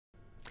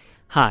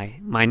Hi,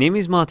 my name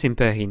is Martin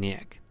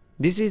Perhiniak.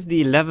 This is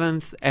the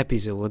 11th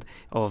episode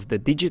of the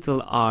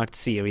digital art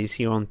series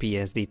here on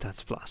PSD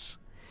Tuts Plus.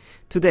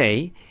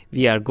 Today,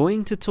 we are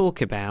going to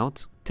talk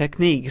about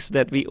techniques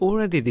that we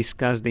already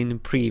discussed in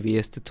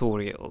previous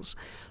tutorials,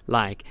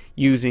 like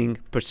using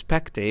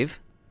perspective,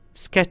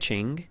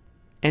 sketching,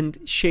 and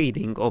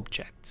shading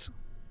objects.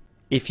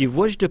 If you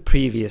watched the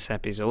previous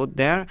episode,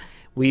 there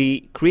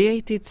we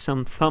created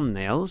some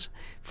thumbnails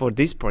for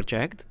this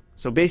project.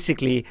 So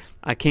basically,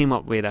 I came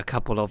up with a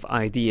couple of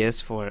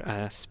ideas for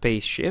a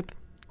spaceship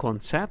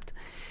concept,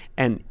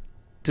 and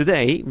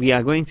today we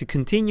are going to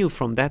continue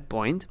from that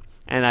point,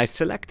 and I've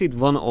selected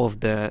one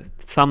of the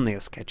thumbnail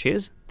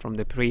sketches from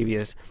the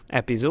previous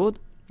episode,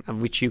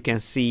 which you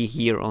can see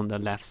here on the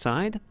left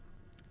side.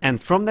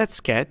 And from that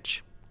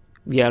sketch,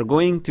 we are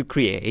going to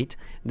create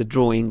the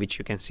drawing, which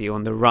you can see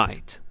on the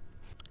right.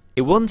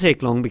 It won't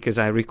take long because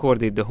I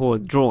recorded the whole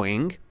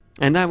drawing,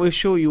 and I will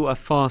show you a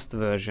fast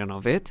version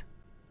of it.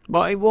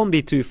 But it won't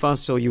be too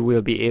fast, so you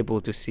will be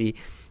able to see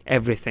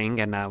everything,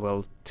 and I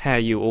will tell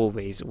you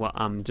always what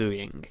I'm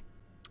doing.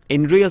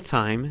 In real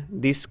time,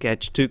 this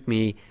sketch took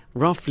me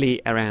roughly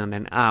around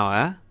an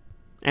hour,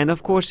 and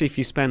of course if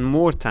you spend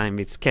more time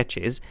with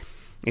sketches,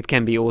 it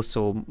can be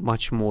also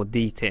much more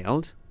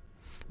detailed.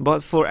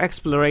 But for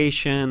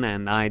exploration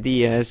and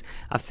ideas,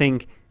 I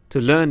think to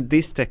learn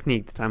this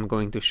technique that I'm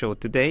going to show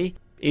today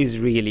is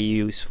really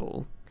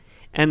useful.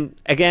 And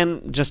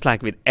again, just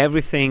like with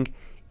everything,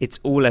 it's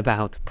all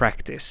about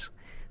practice.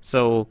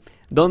 So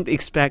don't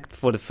expect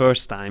for the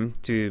first time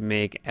to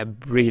make a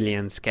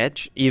brilliant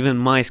sketch. Even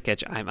my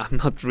sketch, I'm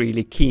not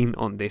really keen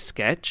on this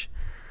sketch.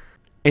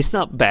 It's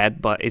not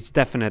bad, but it's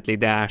definitely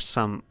there are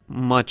some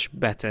much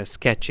better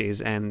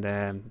sketches and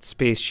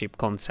spaceship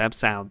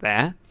concepts out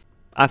there.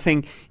 I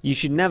think you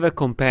should never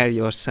compare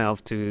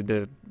yourself to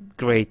the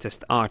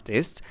greatest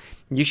artists.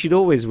 You should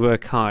always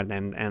work hard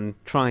and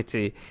try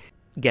to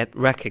get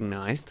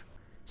recognized.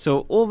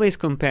 So always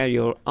compare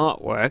your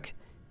artwork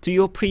to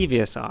your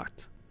previous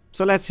art.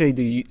 So let's say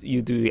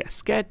you do a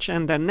sketch,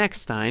 and then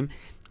next time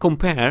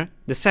compare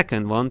the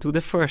second one to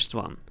the first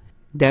one.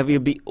 There will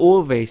be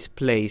always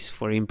place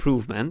for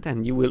improvement,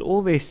 and you will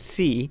always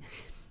see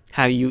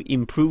how you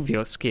improve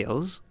your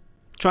skills.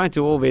 Try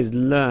to always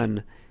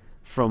learn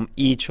from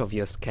each of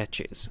your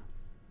sketches.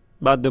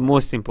 But the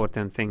most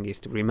important thing is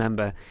to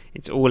remember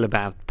it's all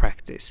about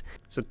practice.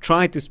 So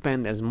try to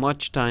spend as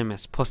much time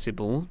as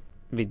possible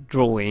with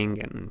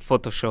drawing and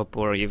Photoshop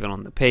or even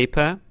on the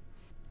paper,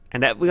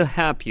 and that will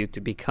help you to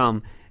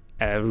become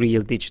a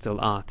real digital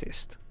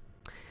artist.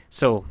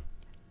 So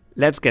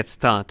let's get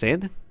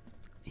started.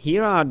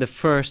 Here are the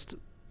first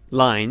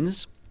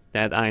lines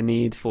that I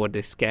need for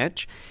this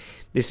sketch.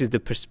 This is the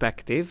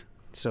perspective,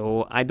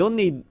 so I don't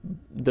need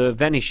the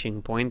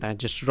vanishing point. I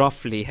just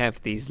roughly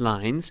have these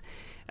lines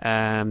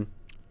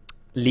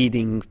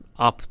leading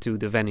up to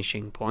the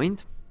vanishing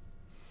point.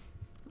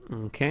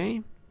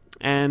 Okay,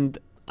 and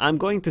I'm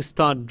going to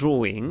start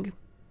drawing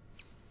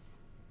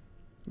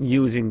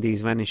using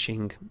these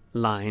vanishing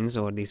lines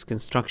or these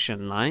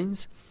construction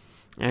lines,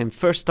 and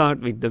first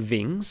start with the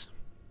wings.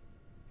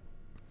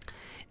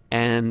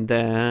 And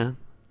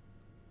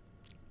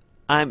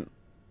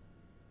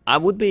I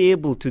would be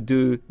able to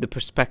do the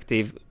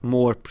perspective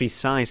more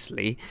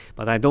precisely,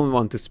 but I don't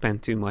want to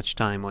spend too much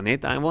time on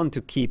it. I want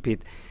to keep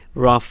it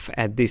rough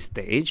at this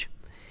stage.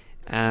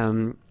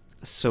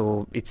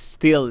 So it's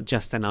still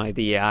just an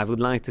idea. I would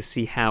like to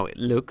see how it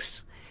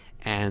looks,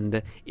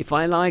 and if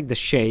I like the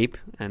shape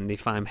and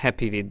if I'm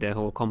happy with the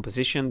whole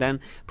composition, then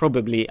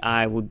probably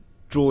I would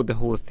draw the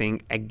whole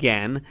thing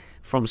again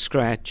from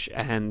scratch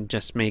and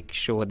just make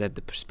sure that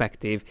the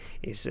perspective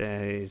is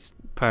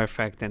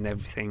perfect and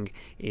everything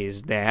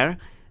is there.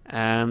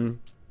 I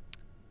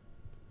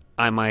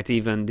might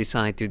even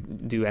decide to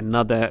do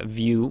another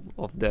view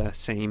of the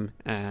same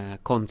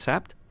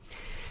concept.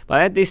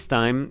 But at this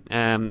time,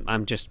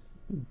 I'm just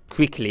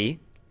quickly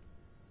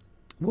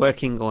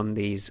working on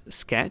these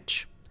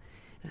sketch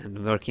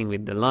and working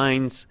with the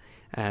lines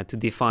to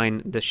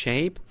define the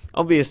shape.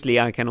 Obviously,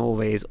 I can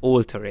always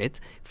alter it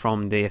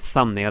from the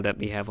thumbnail that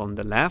we have on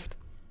the left,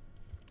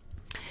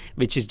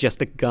 which is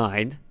just a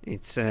guide.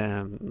 It's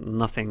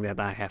nothing that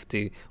I have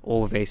to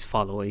always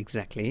follow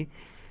exactly.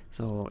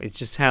 So it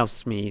just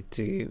helps me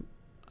to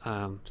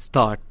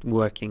start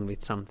working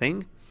with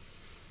something.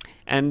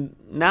 And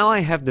now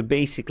I have the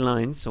basic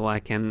lines, so I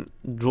can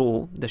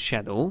draw the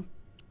shadow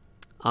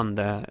on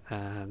the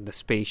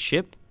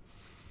spaceship.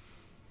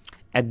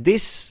 At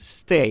this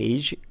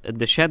stage,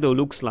 the shadow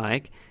looks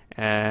like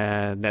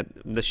that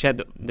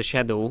the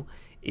shadow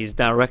is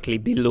directly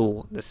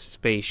below the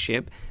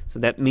spaceship. So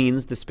that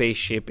means the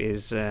spaceship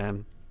is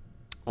on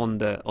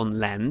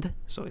land,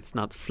 so it's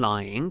not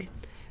flying.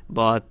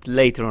 But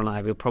later on,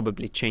 I will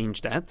probably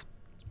change that.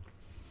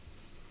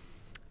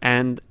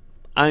 And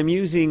I'm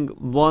using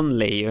one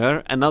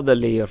layer, another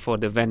layer for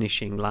the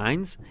vanishing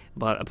lines,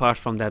 but apart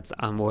from that,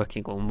 I'm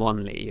working on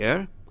one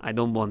layer. I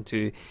don't want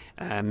to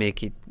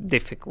make it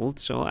difficult,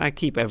 so I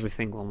keep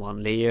everything on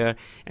one layer.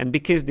 And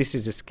because this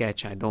is a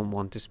sketch, I don't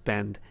want to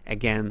spend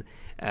again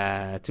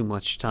too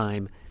much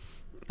time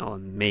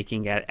on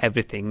making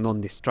everything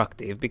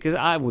non-destructive, because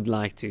I would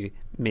like to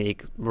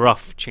make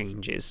rough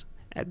changes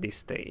at this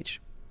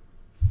stage.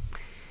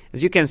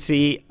 As you can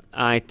see,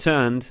 I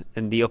turned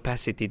the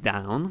opacity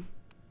down,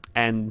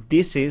 and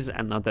this is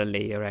another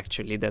layer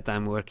actually that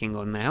I'm working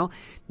on now.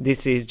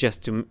 This is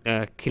just to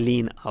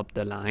clean up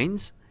the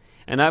lines,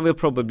 and I will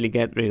probably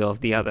get rid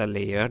of the other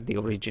layer, the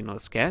original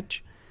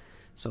sketch.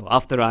 So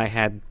after I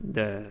had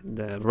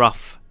the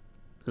rough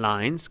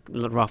lines,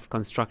 rough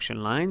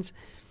construction lines,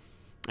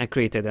 I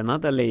created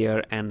another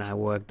layer and I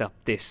worked up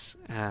this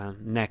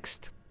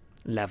next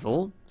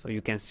level. So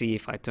you can see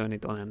if I turn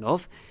it on and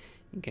off,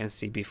 you can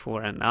see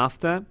before and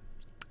after.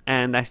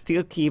 And I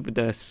still keep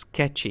the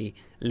sketchy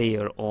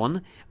layer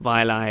on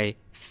while I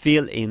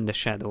fill in the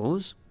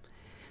shadows.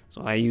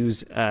 So I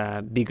use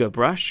a bigger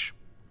brush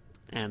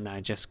and I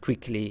just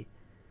quickly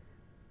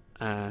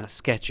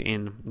sketch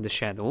in the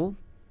shadow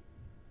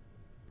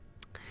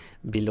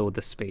below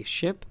the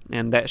spaceship,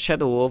 and that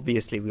shadow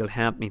obviously will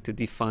help me to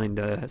define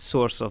the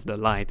source of the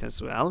light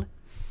as well.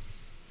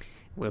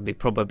 Will be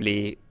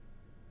probably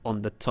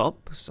on the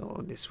top,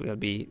 so this will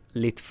be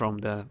lit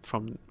from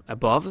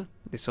above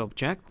this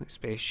object, the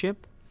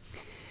spaceship.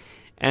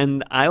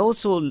 And I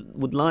also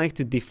would like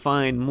to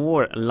define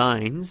more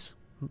lines.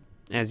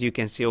 As you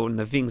can see on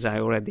the wings I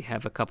already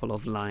have a couple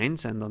of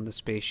lines, and on the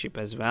spaceship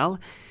as well,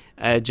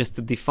 just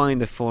to define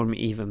the form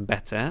even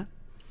better.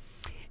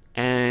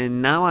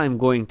 And now I'm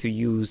going to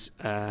use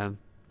the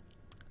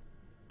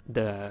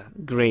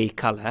gray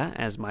color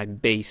as my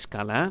base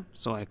color.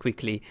 So I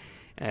quickly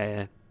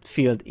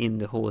filled in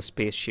the whole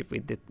spaceship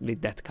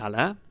with that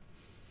color.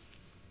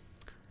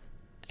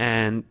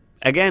 And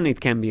again,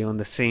 it can be on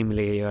the same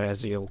layer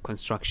as your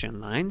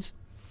construction lines.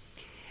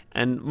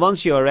 And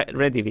once you're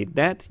ready with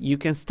that, you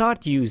can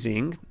start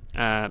using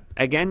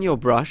again your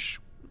brush,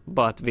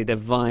 but with a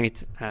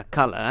white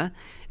color,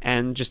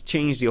 and just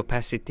change the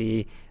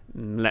opacity.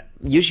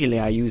 Usually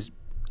I use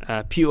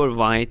pure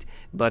white,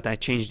 but I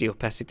change the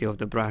opacity of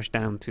the brush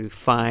down to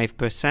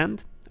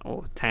 5%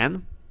 or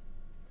 10%.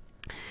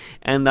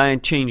 And I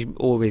change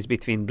always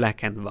between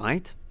black and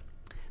white.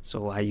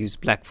 So I use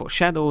black for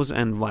shadows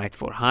and white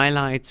for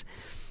highlights.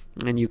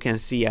 And you can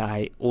see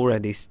I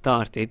already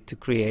started to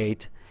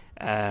create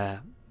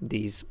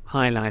these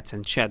highlights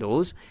and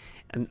shadows.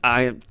 And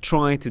I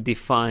try to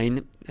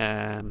define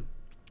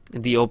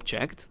the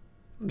object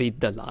with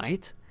the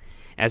light.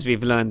 As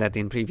we've learned that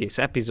in previous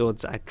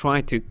episodes, I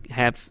try to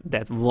have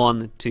that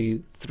 1,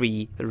 2,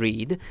 3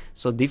 read.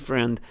 So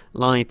different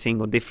lighting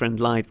or different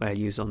light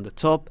values on the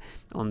top,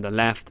 on the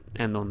left,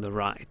 and on the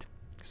right.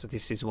 So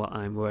this is what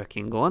I'm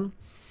working on.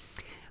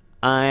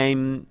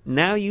 I'm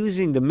now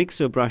using the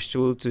mixer brush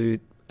tool to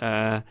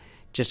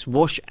just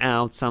wash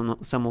out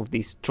some of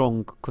these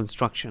strong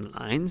construction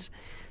lines.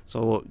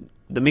 So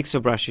the mixer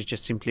brush is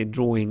just simply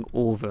drawing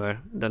over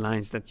the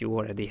lines that you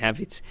already have.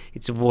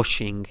 It's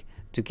washing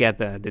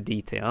together the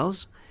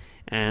details.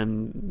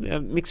 And the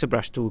mixer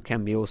brush tool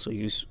can be also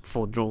used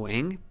for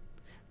drawing.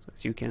 So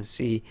as you can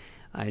see,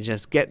 I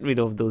just get rid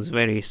of those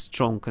very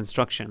strong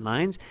construction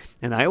lines,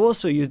 and I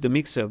also use the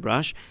mixer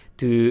brush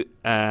to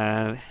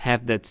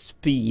have that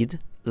speed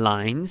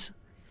lines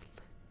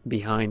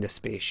behind the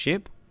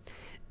spaceship.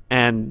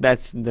 And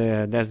that's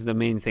the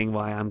main thing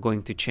why I'm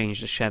going to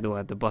change the shadow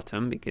at the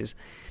bottom, because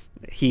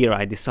here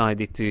I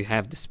decided to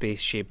have the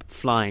spaceship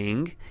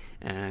flying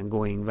and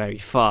going very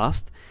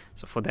fast.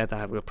 So for that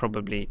I will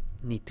probably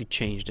need to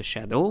change the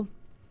shadow.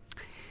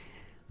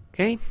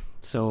 Okay,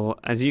 so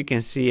as you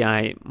can see,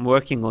 I'm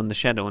working on the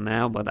shadow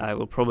now, but I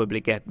will probably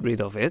get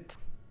rid of it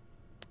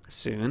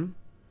soon.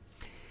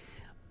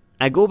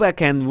 I go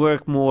back and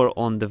work more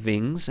on the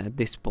wings at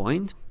this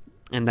point,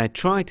 and I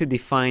try to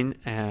define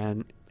a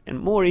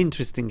more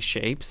interesting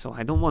shape. So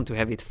I don't want to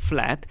have it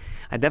flat.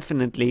 I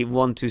definitely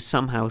want to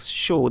somehow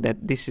show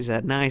that this is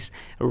a nice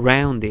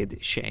rounded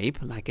shape,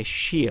 like a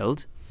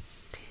shield,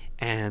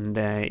 and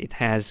it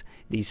has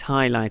these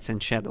highlights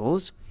and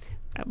shadows.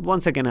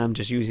 Once again, I'm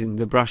just using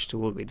the brush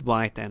tool with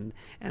white and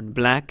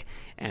black,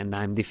 and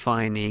I'm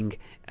defining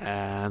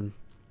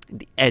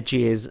the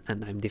edges,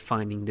 and I'm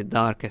defining the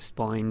darkest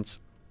points,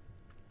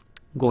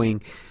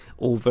 going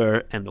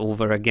over and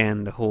over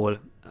again the whole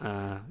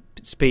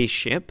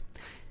spaceship.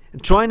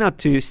 Try not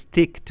to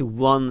stick to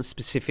one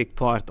specific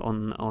part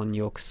on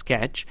your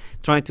sketch.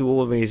 Try to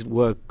always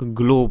work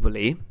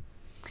globally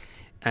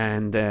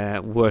and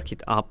work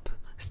it up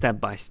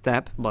step by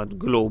step, but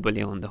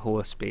globally on the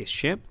whole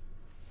spaceship.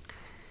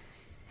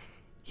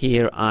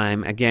 Here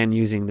I'm again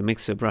using the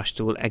mixer brush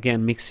tool,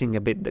 again mixing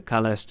a bit the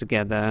colors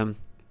together,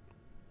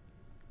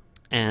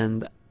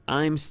 and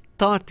I'm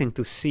starting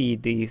to see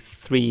the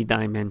 3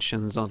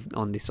 dimensions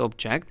on this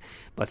object,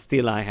 but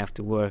still I have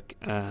to work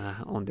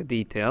on the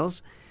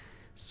details.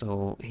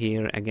 So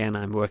here again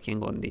I'm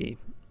working on the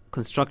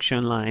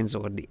construction lines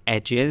or the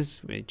edges,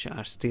 which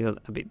are still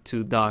a bit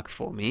too dark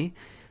for me,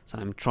 so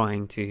I'm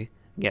trying to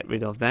get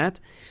rid of that.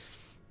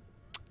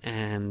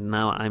 And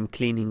now I'm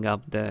cleaning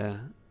up the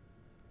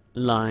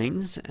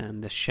lines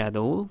and the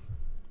shadow,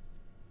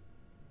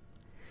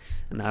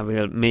 and I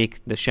will make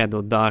the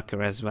shadow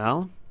darker as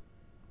well.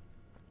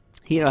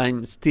 Here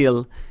I'm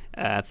still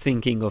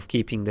thinking of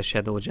keeping the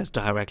shadow just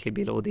directly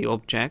below the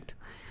object,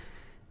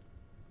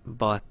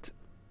 but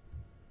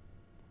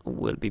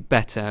will be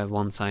better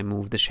once I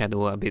move the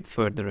shadow a bit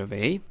further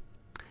away.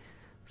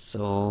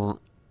 So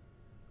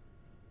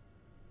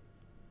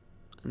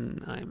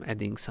I'm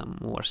adding some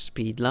more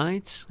speed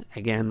lights.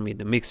 Again, with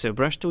the mixer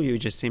brush tool, you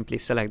just simply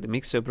select the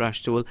mixer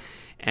brush tool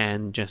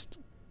and just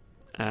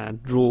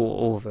draw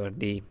over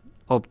the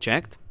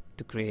object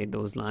to create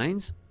those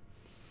lines.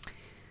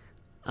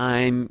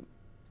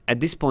 At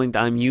this point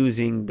I'm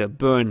using the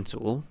burn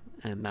tool,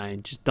 and I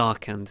just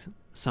darkened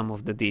some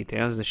of the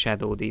details, the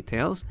shadow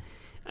details.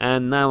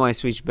 And now I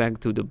switch back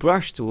to the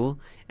brush tool,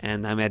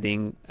 and I'm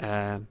adding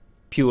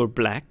pure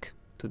black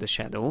to the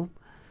shadow.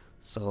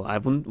 So I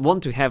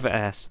want to have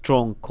a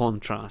strong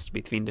contrast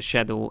between the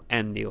shadow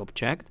and the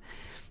object.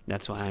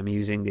 That's why I'm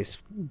using this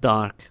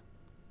dark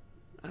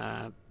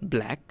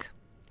black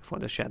for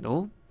the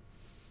shadow.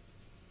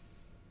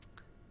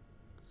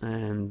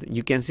 And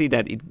you can see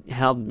that it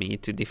helped me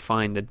to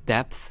define the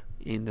depth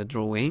in the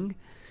drawing.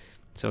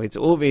 So it's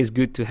always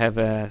good to have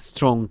a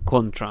strong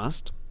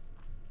contrast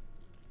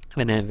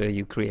whenever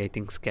you're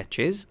creating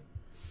sketches.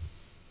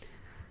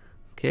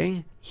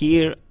 Okay,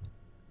 here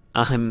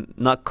I'm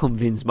not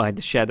convinced by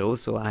the shadow,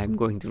 so I'm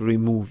going to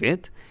remove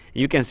it.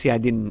 You can see I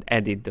didn't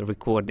edit the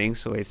recording,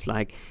 so it's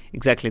like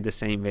exactly the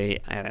same way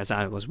as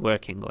I was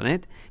working on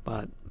it,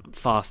 but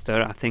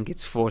faster. I think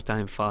it's 4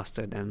 times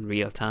faster than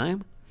real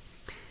time.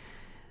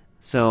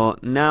 So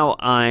now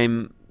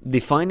I'm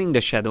defining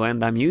the shadow,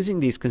 and I'm using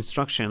these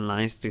construction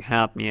lines to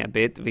help me a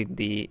bit with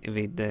the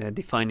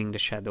defining the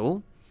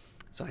shadow.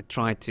 So I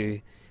try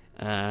to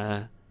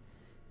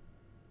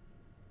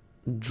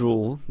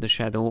draw the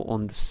shadow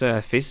on the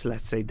surface.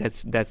 Let's say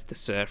that's the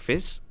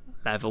surface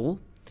level,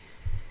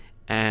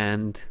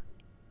 and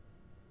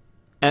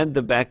at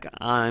the back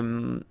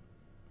I'm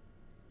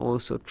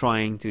also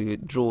trying to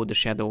draw the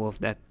shadow of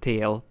that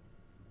tail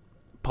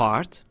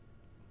part.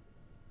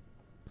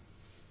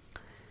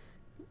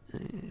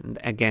 And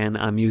again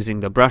I'm using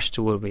the brush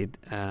tool with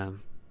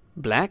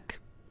black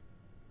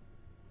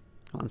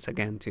once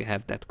again to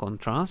have that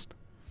contrast.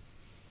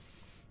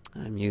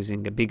 I'm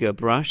using a bigger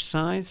brush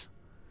size,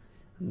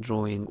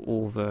 drawing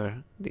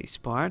over these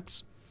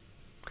parts,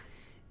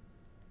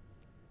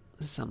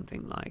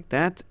 something like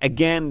that.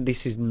 Again,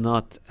 this is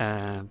not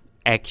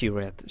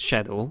accurate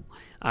shadow.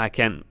 I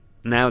can,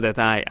 now that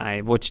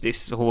I watch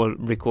this whole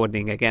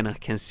recording again, I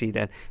can see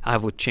that I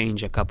would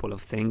change a couple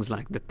of things,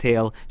 like the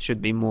tail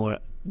should be more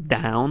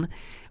down,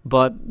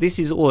 but this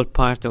is all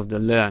part of the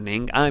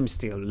learning. I'm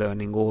still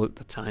learning all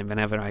the time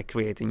whenever I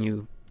create a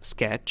new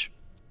sketch.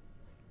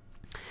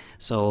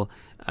 So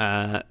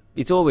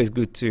it's always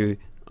good to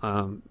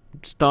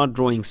start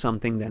drawing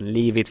something, then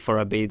leave it for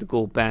a bit,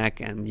 go back,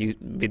 and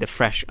with a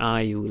fresh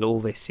eye you will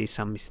always see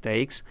some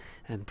mistakes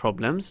and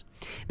problems.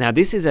 Now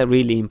this is a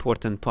really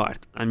important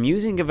part. I'm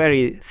using a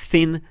very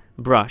thin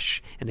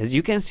brush, and as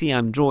you can see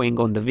I'm drawing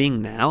on the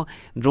wing now,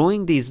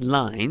 drawing these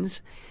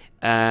lines,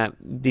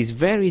 these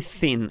very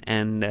thin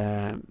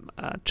and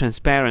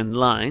transparent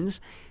lines,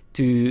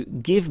 to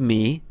give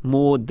me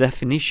more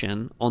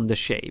definition on the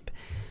shape.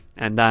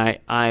 And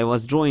I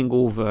was drawing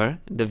over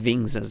the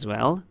wings as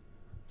well,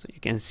 so you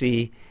can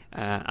see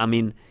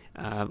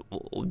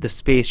the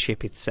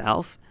spaceship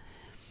itself,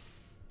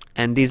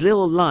 and these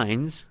little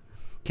lines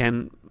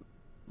can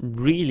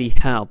really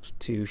help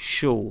to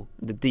show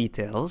the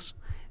details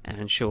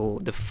and show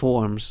the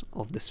forms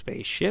of the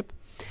spaceship.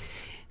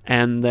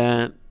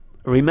 And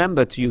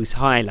remember to use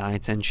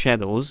highlights and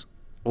shadows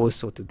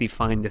also to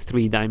define the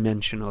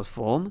three-dimensional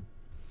form.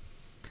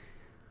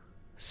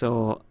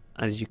 So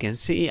as you can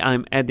see,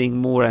 I'm adding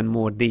more and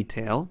more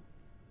detail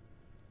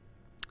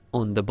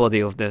on the body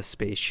of the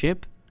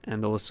spaceship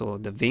and also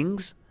the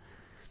wings.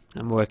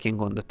 I'm working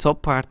on the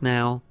top part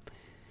now,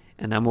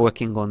 and I'm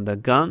working on the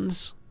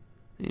guns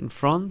in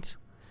front.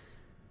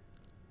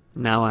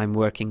 Now I'm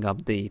working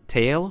up the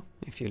tail.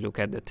 If you look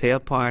at the tail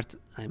part,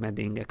 I'm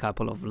adding a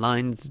couple of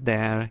lines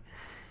there,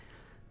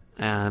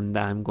 and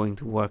I'm going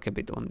to work a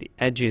bit on the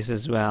edges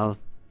as well.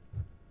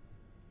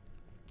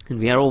 And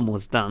we are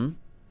almost done.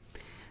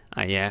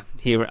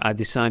 Here I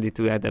decided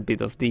to add a bit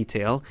of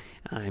detail.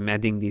 I'm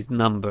adding these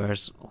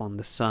numbers on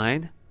the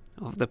side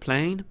of the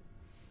plane,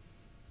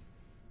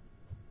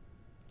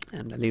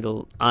 and a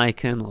little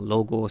icon or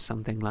logo or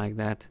something like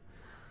that.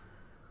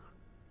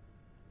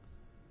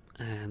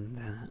 And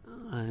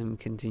I'm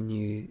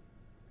continue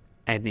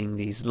adding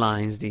these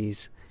lines,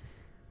 these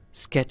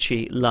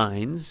sketchy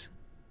lines,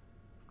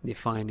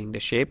 defining the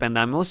shape. And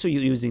I'm also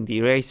using the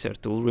eraser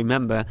tool.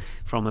 Remember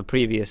from a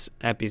previous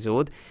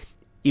episode,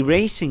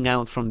 erasing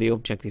out from the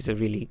object is a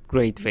really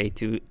great way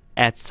to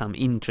add some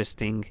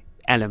interesting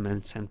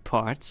elements and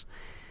parts.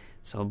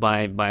 So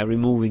by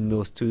removing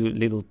those two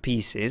little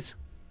pieces,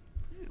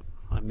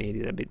 I made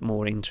it a bit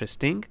more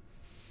interesting.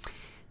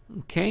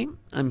 Okay,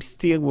 I'm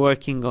still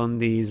working on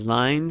these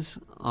lines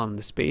on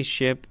the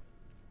spaceship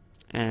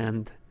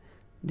and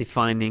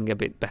defining a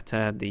bit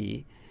better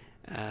the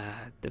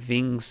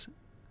wings,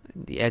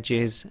 the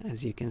edges.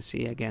 As you can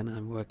see, again,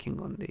 I'm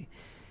working on the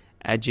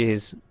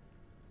edges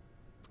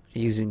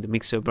using the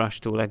mixer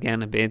brush tool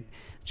again a bit,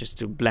 just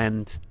to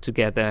blend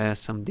together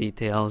some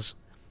details.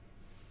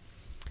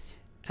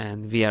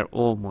 And we are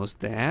almost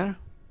there.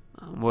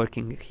 I'm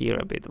working here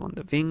a bit on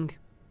the wing,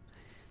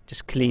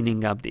 just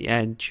cleaning up the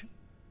edge,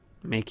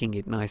 making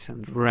it nice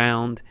and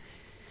round.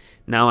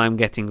 Now I'm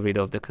getting rid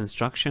of the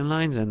construction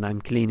lines and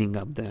I'm cleaning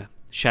up the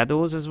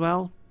shadows as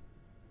well.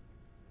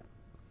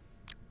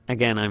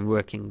 Again, I'm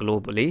working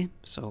globally,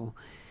 so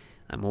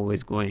I'm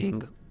always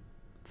going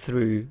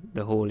through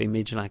the whole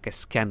image like a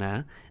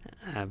scanner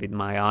with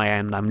my eye,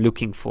 and I'm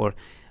looking for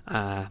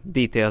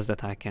details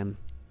that I can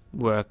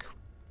work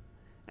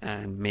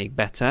and make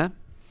better.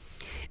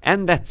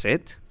 And that's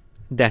it.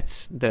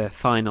 That's the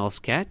final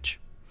sketch.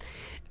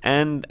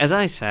 And as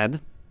I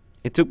said,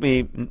 it took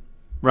me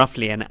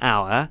roughly an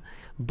hour,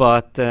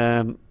 but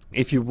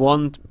if you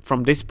want,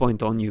 from this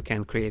point on, you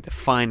can create a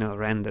final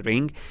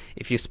rendering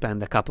if you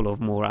spend a couple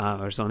of more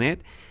hours on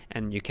it,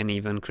 and you can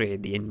even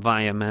create the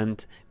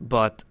environment.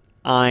 But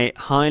I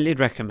highly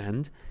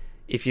recommend,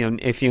 if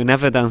you've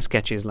never done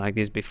sketches like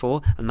this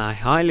before, and I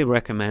highly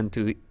recommend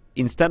to,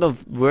 instead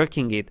of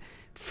working it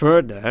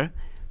further,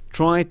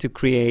 try to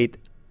create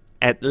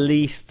at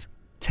least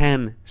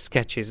 10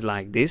 sketches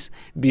like this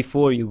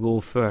before you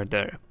go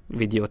further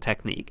with your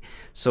technique.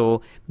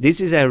 So this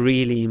is a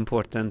really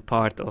important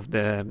part of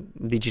the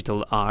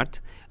digital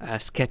art,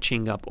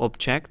 sketching up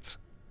objects,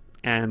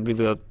 and we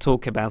will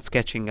talk about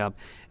sketching up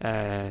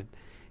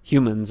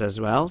humans as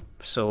well.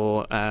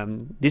 So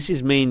this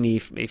is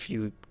mainly if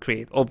you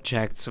create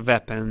objects,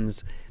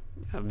 weapons,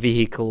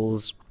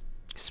 vehicles,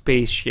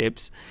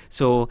 spaceships.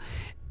 So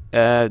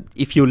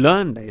if you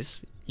learn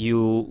this,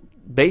 you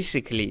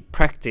basically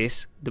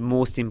practice the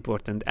most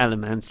important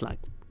elements, like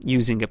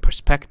using a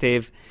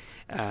perspective,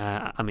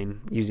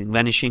 using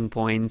vanishing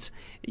points,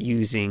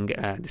 using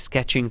the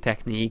sketching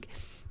technique,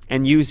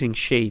 and using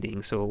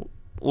shading. So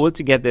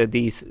altogether,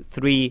 these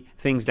three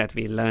things that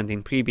we learned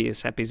in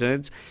previous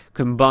episodes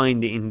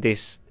combined in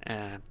this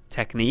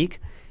technique,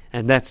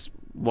 and that's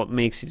what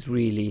makes it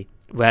really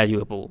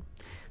valuable.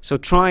 So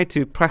try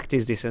to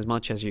practice this as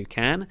much as you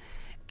can,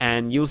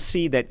 and you'll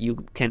see that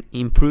you can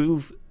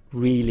improve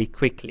really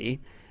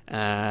quickly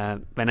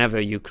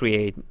whenever you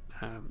create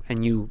a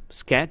new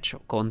sketch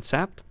or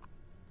concept.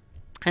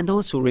 And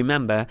also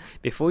remember,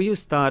 before you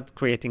start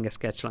creating a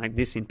sketch like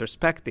this in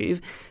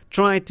perspective,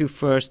 try to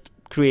first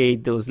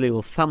create those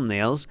little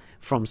thumbnails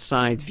from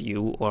side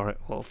view or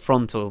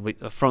front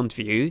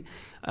view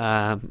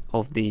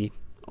of the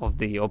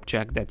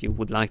object that you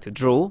would like to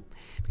draw,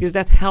 because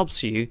that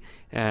helps you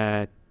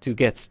to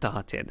get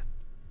started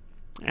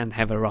and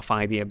have a rough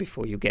idea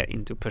before you get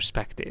into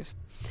perspective.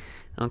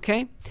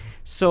 Okay,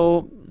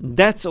 so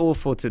that's all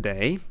for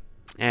today,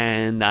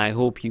 and I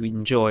hope you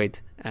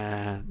enjoyed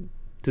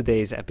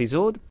today's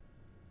episode.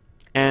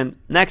 And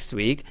next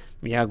week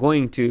we are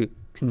going to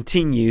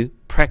continue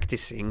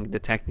practicing the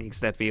techniques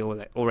that we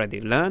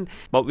already learned,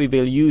 but we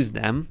will use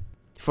them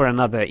for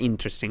another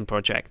interesting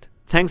project.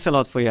 Thanks a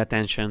lot for your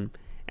attention,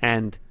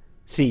 and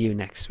see you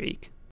next week.